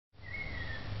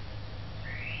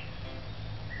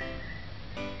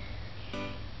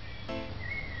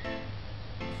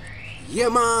Yeah,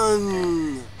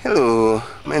 man! Hello,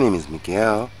 my name is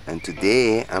Miguel, and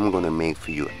today I'm gonna make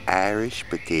for you Irish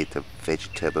potato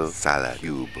vegetable salad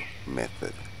cube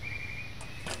method.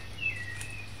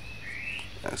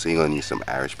 So you're gonna need some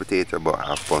Irish potato, about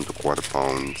half pound to quarter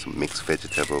pound, some mixed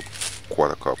vegetable,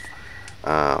 quarter cup,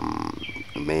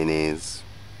 mayonnaise,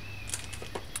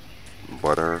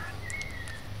 butter,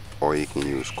 or you can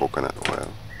use coconut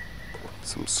oil,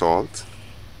 some salt,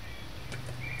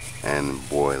 and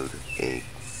boiled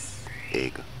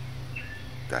egg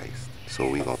diced. So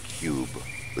we're gonna cube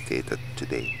potato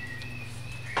today.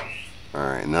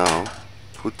 Alright, now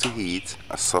put to heat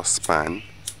a saucepan,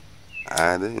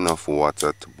 add enough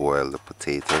water to boil the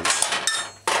potatoes,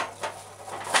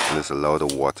 and just allow the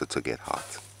water to get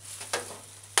hot.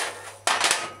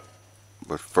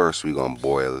 But first we're gonna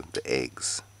boil the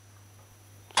eggs.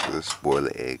 So just boil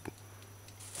the egg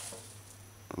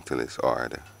until it's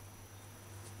hard.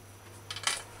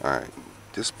 Alright,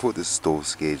 just put the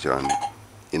stove gauge on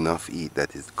enough heat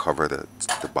that it cover the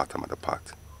bottom of the pot.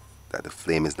 That the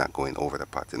flame is not going over the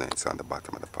pot, it's on the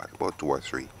bottom of the pot, about 2 or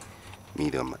 3,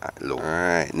 medium and low.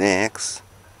 Alright, next,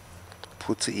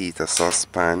 put to heat a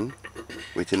saucepan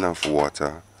with enough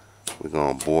water. We're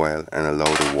going to boil and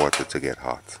allow the water to get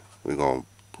hot. We're going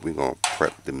to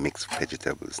prep the mixed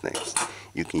vegetables next.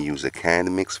 You can use a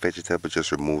canned mixed vegetable,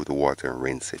 just remove the water and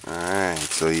rinse it. Alright,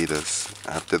 so you just,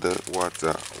 after the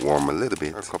water warm a little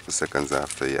bit, a couple seconds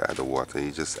after you add the water,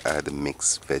 you just add the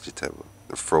mixed vegetable,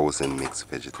 the frozen mixed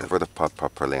vegetable. Cover the pot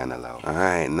properly and allow.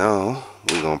 Alright, now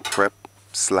we're going to prep,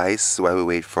 slice while we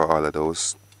wait for all of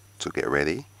those to get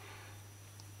ready.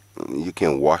 You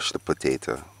can wash the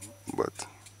potato, but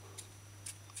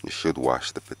you should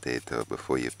wash the potato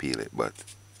before you peel it, but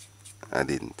I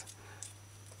didn't.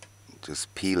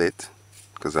 Just peel it,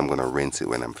 because I'm going to rinse it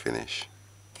when I'm finished.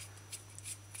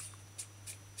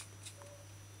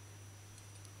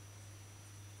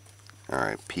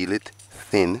 Alright, peel it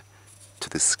thin to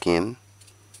the skin,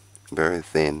 very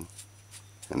thin,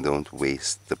 and don't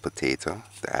waste the potato,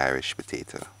 the Irish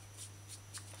potato.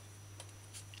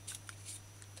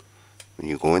 When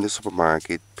you go in the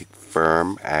supermarket, pick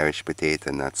firm Irish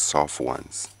potato, not soft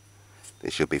ones.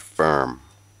 They should be firm.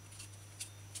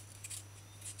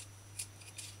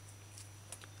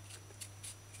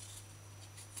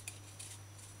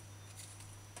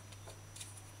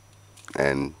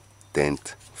 And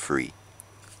dent free.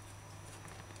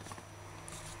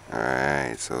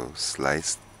 Alright, so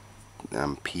slice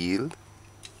and peel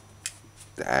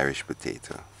the Irish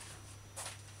potato.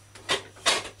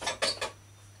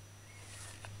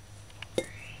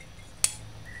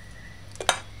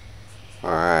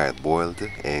 Alright, boiled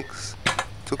the eggs.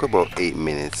 Took about 8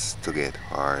 minutes to get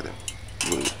hard.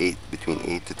 Between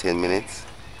 8 to 10 minutes.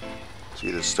 So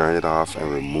you just turn it off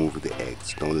and remove the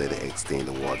eggs. Don't let the eggs stay in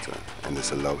the water, and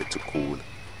just allow it to cool.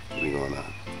 We're gonna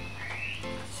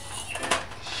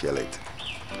shell it.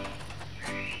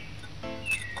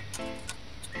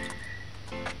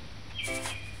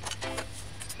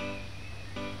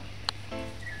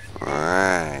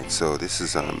 Alright, so this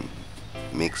is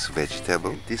mixed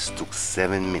vegetable. This took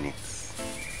 7 minutes.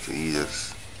 So you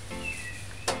just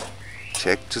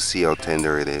check to see how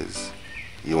tender it is.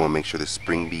 You want to make sure the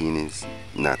spring bean is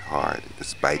not hard.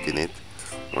 Just biting it.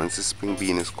 Once the spring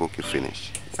bean is cooked, you're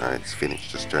finished. Alright, it's finished.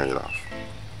 Just turn it off.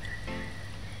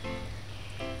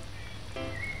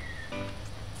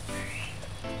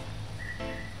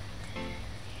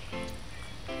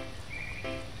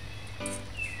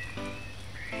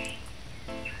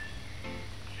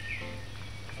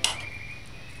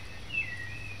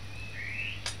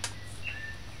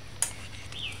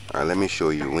 Alright, let me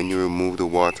show you. When you remove the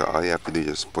water, all you have to do is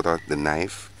just put out the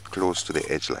knife close to the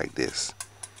edge like this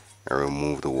and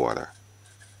remove the water.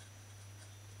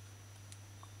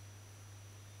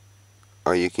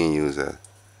 Or you can use a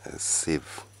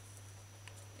sieve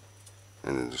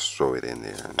and then just throw it in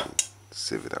there and then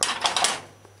sieve it out.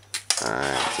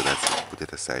 Alright, so that's it. Put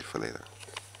it aside for later.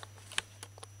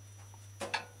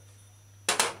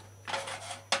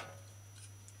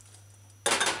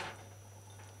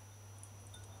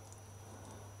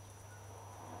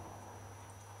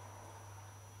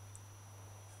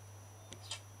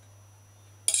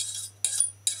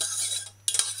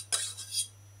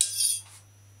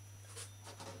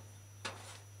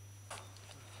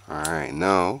 Alright,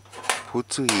 now put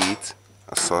to heat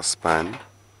a saucepan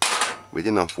with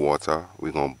enough water.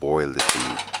 We're going to boil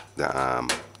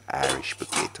the Irish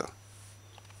potato.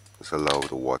 Just allow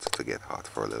the water to get hot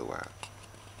for a little while.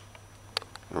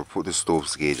 We'll put the stove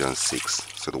gauge on 6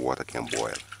 so the water can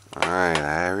boil. Alright,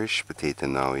 Irish potato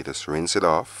now. You just rinse it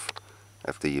off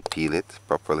after you peel it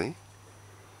properly.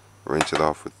 rinse it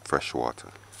off with fresh water.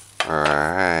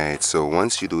 Alright, so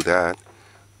once you do that,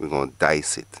 we're going to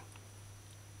dice it.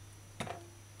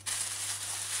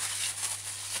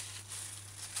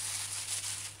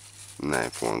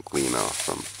 Knife won't clean off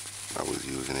from, I was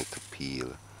using it to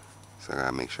peel, so I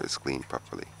gotta make sure it's cleaned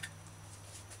properly.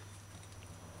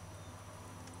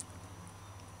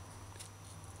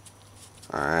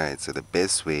 Alright, so the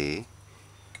best way,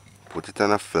 put it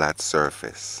on a flat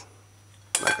surface,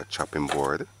 like a chopping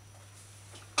board.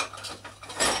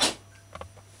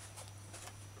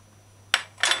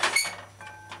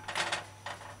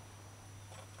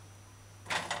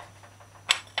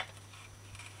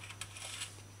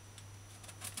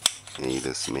 And you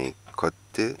just cut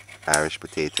the Irish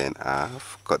potato in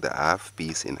half, cut the half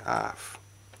piece in half.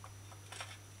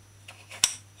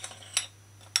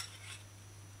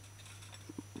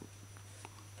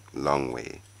 Long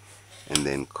way. And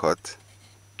then cut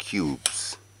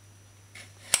cubes.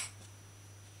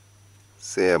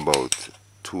 Say about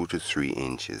 2 to 3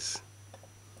 inches.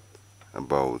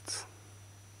 About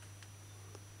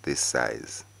this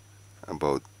size.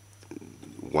 About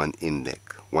one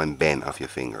bend of your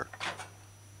finger.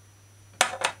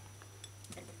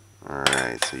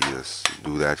 Alright, so you just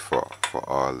do that for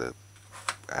all the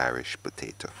Irish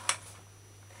potato.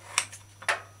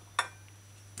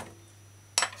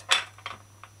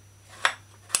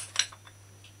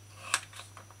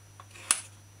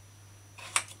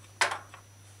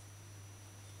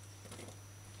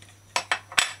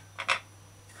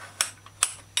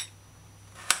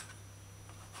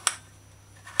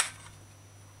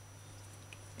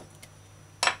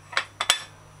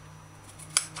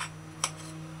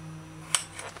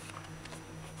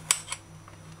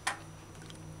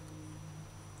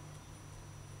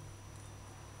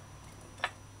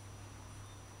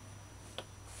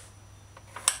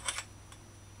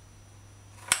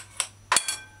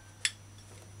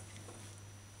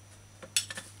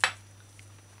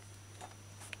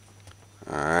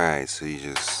 Alright, so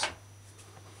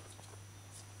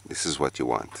this is what you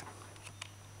want.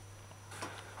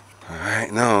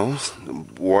 Alright, now the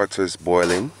water is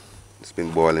boiling. It's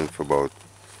been boiling for about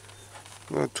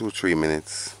 2-3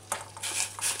 minutes.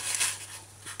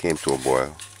 Came to a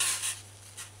boil.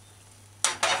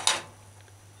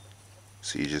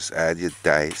 So you just add your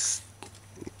diced,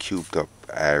 cubed up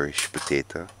Irish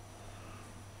potato.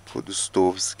 Put the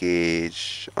stove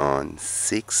gauge on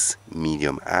 6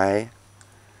 medium high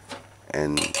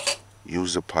and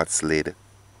use the pot's lid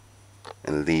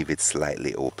and leave it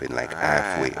slightly open, like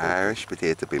halfway open. Irish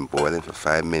potato been boiling for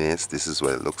 5 minutes. This is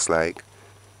what it looks like.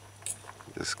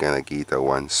 Just gonna give it a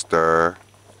one stir,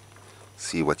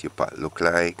 see what your pot look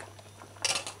like,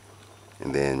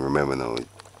 and then remember now,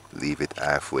 leave it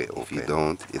halfway open. If you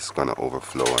don't, it's gonna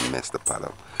overflow and mess the pot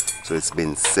up. So it's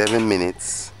been 7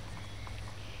 minutes.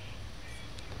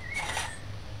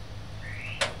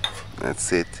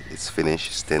 That's it, it's finished,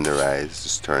 it's tenderized.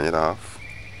 Just turn it off.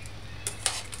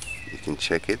 You can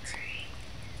check it.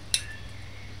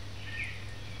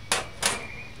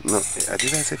 No, did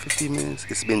I say 15 minutes?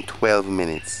 It's been 12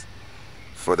 minutes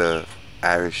for the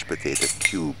Irish potato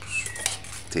cubes.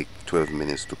 Take 12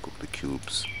 minutes to cook the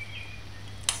cubes.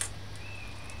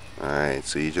 Alright,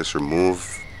 so you just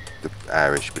remove the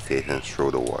Irish potato and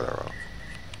throw the water off.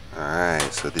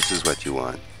 Alright, so this is what you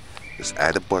want. Just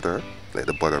add the butter, let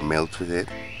the butter melt with it,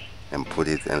 and put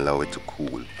it and allow it to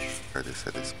cool. I just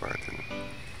said this part, you know.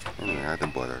 Anyway, add the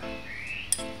butter,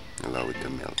 allow it to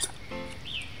melt.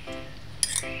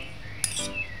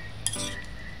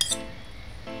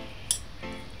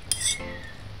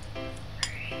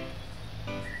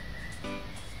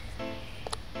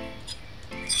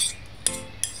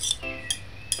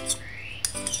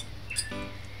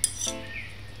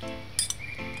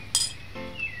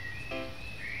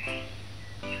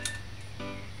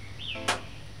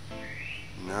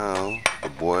 Now, the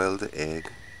boiled egg,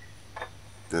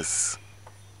 just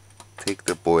take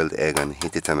the boiled egg and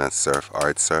hit it on a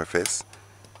hard surface,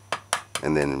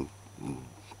 and then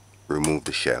remove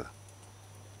the shell.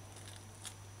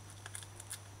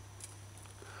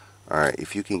 Alright,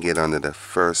 if you can get under the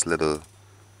first little,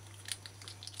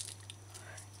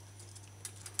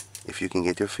 if you can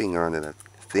get your finger under that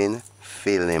thin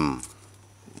film,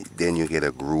 then you get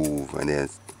a groove, and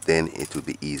then it will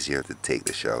be easier to take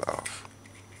the shell off.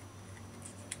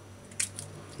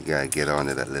 You gotta get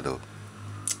onto that little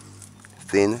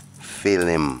thin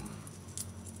film.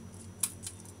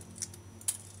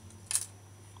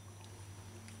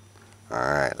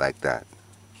 Alright, like that.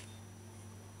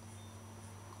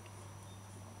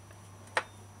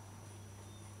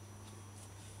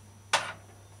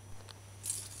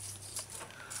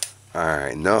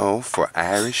 Alright, now for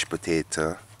Irish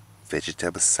potato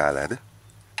vegetable salad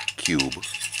cube,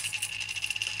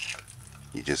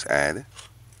 you just add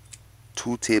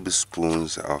 2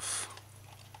 tablespoons of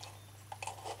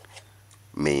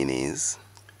mayonnaise,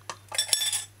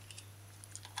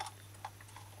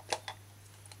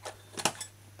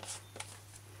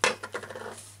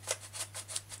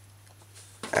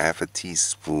 half a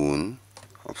teaspoon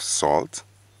of salt.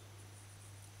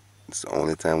 It's the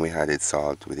only time we added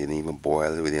salt. We didn't even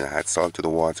boil it. We didn't add salt to the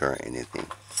water or anything.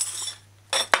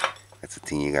 That's the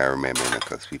thing you gotta remember,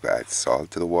 because people add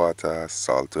salt to the water,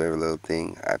 salt to every little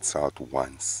thing. Add salt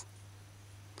once.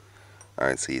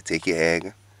 Alright, so you take your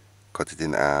egg, cut it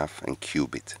in half, and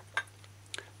cube it.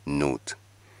 Note,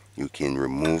 you can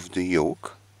remove the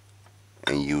yolk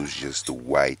and use just the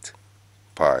white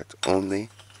part only,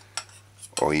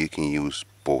 or you can use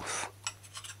both.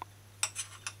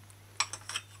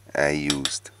 I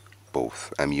used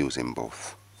both. I'm using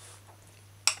both.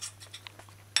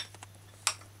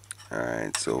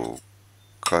 Alright, so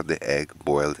cut the egg,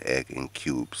 boiled egg, in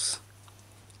cubes.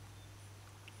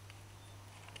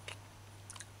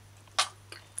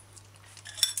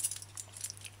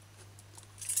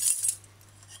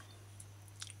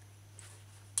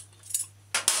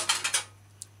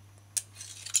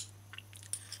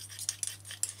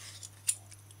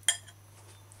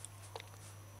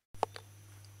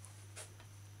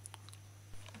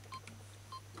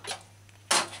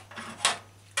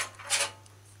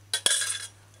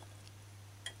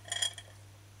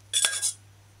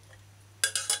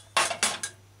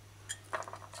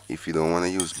 If you don't want to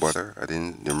use butter, I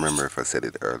didn't remember if I said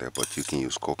it earlier, but you can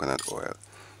use coconut oil.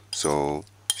 So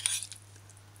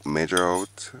measure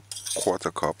out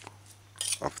 1/4 cup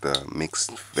of the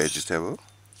mixed vegetable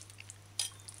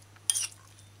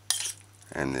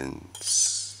and then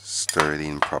stir it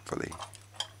in properly.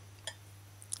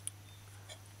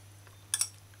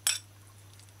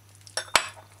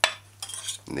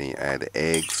 And then you add the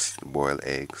eggs, the boiled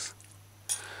eggs.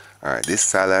 Alright, this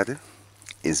salad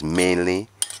is mainly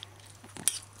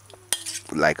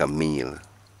like a meal.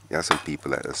 There are some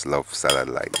people that just love salad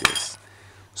like this.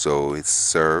 So it's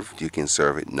served. You can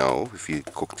serve it now if you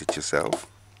cooked it yourself,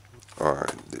 or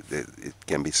it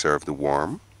can be served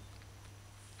warm.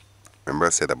 Remember I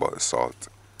said about the salt.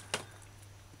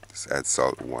 Just add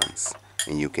salt once,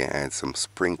 and you can add some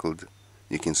sprinkled.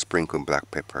 You can sprinkle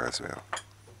black pepper as well.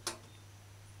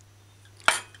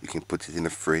 You can put it in the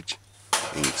fridge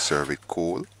and serve it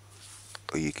cold,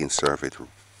 or you can serve it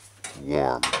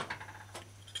warm.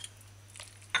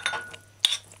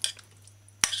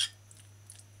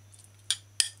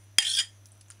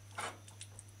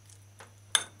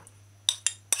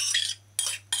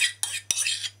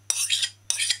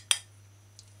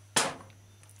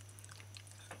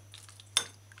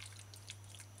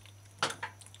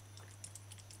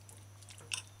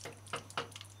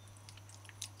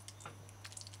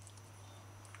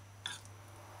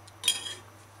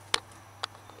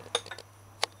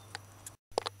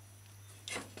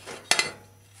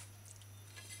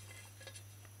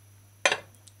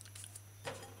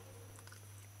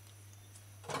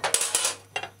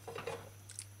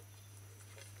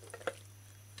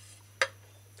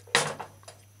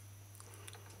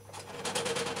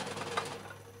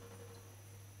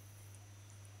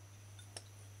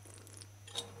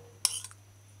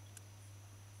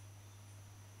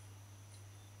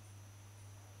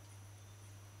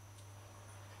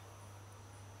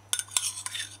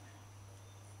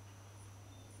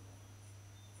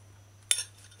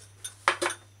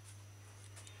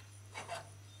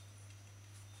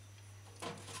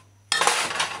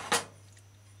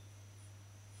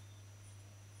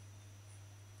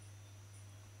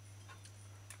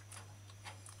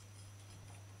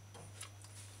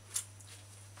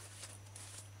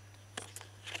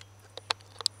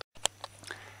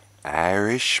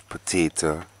 Irish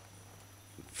potato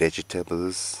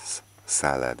vegetables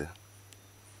salad.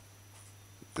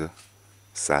 The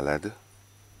salad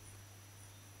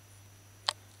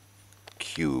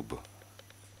cube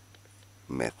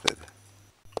method.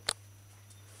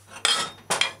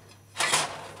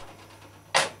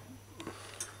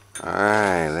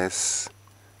 Alright, let's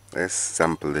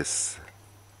sample this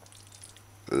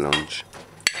lunch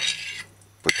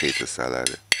potato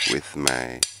salad with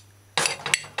my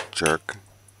jerk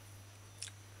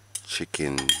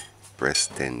chicken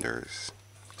breast tenders.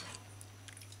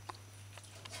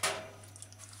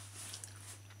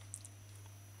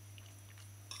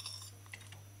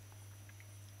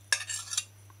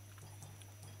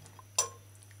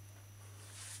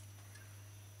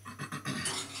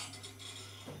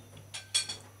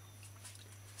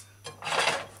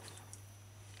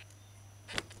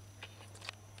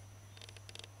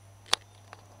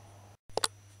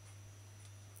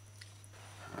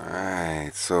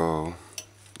 So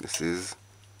this is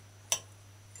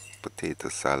potato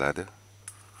salad.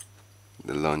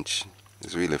 The lunch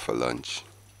is really for lunch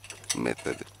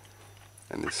method,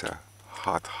 and it's a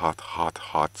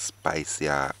hot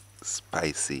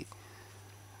spicy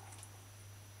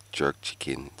jerk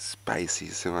chicken. It's spicy,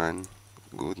 so man,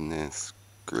 goodness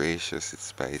gracious, it's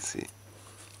spicy.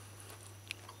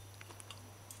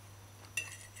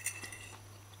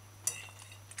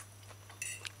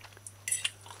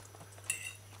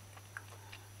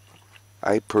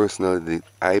 I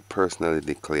personally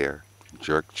declare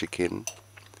jerk chicken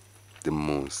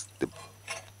the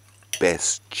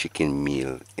best chicken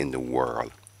meal in the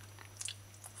world.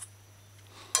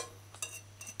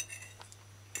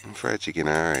 Fried chicken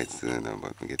alright still,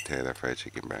 but I get tired of fried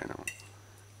chicken by now.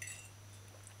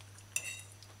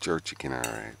 Jerk chicken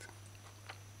alright.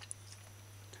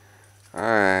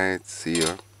 Alright, see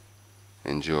ya.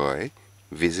 Enjoy.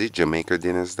 Visit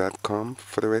JamaicaDinners.com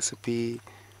for the recipe.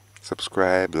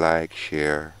 Subscribe, like,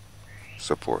 share,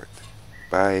 support.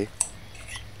 Bye.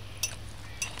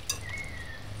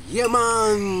 Yeah,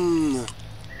 man.